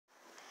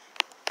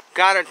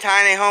Got a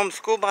tiny home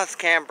school bus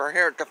camper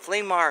here at the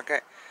flea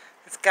market.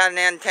 It's got an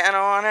antenna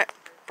on it,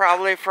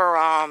 probably for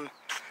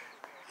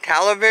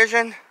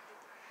television.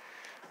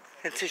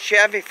 It's a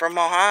Chevy from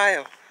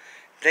Ohio.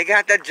 They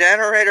got the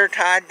generator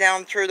tied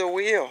down through the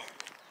wheel.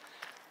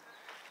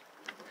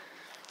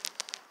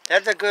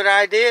 That's a good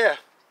idea.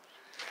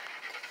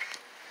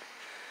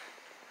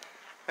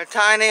 A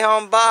tiny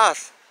home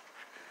bus.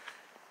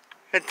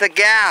 It's a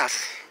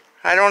gas.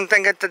 I don't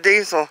think it's a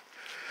diesel.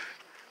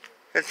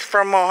 It's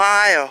from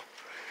Ohio.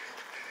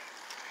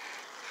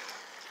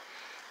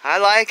 I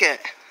like it.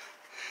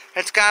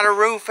 It's got a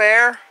roof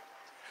air.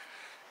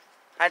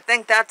 I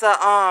think that's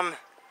a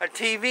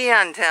TV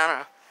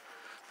antenna.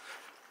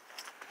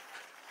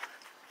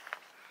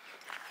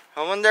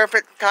 I wonder if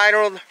it's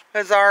titled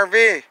as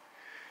RV.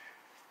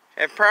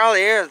 It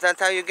probably is.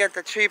 That's how you get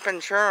the cheap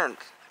insurance.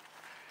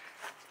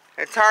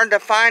 It's hard to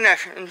find an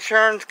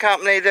insurance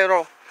company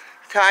that'll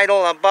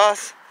title a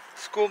bus,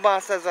 school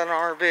bus, as an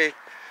RV.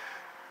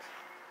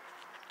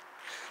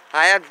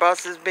 I had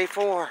buses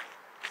before.